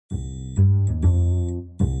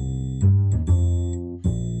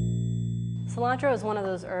Cilantro is one of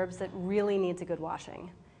those herbs that really needs a good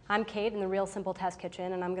washing. I'm Kate in the Real Simple Test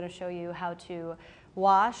Kitchen, and I'm going to show you how to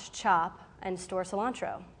wash, chop, and store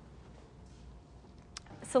cilantro.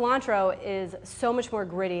 Cilantro is so much more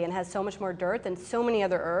gritty and has so much more dirt than so many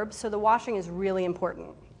other herbs, so the washing is really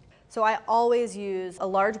important. So I always use a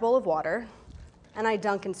large bowl of water, and I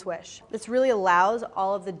dunk and swish. This really allows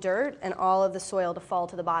all of the dirt and all of the soil to fall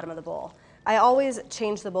to the bottom of the bowl. I always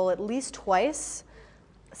change the bowl at least twice,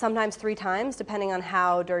 sometimes 3 times, depending on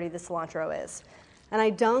how dirty the cilantro is. And I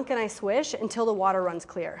dunk and I swish until the water runs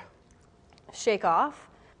clear. Shake off,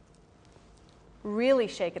 really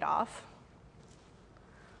shake it off,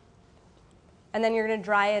 and then you're going to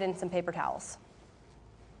dry it in some paper towels.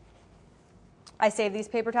 I save these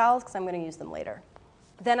paper towels because I'm going to use them later.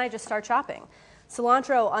 Then I just start chopping.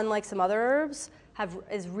 Cilantro, unlike some other herbs,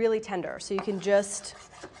 is really tender, so you can just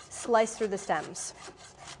slice through the stems.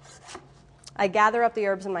 I gather up the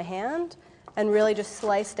herbs in my hand and really just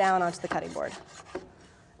slice down onto the cutting board.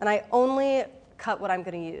 And I only cut what I'm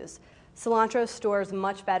going to use. Cilantro stores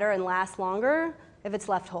much better and lasts longer if it's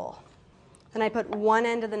left whole. And I put one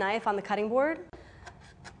end of the knife on the cutting board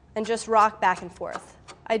and just rock back and forth.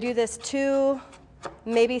 I do this 2,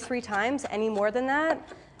 maybe 3 times, any more than that,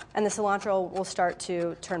 and the cilantro will start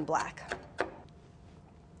to turn black.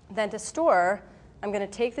 Then to store, I'm going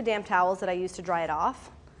to take the damp towels that I used to dry it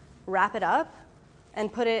off, wrap it up,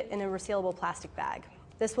 and put it in a resealable plastic bag.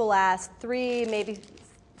 This will last 3, maybe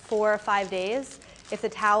 4 or 5 days. If the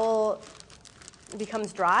towel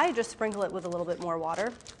becomes dry, just sprinkle it with a little bit more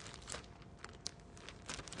water.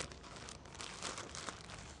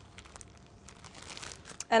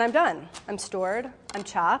 And I'm done. I'm stored, I'm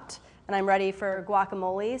chopped, and I'm ready for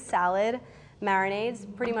guacamole, salad, marinades,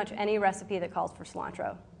 pretty much any recipe that calls for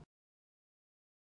cilantro.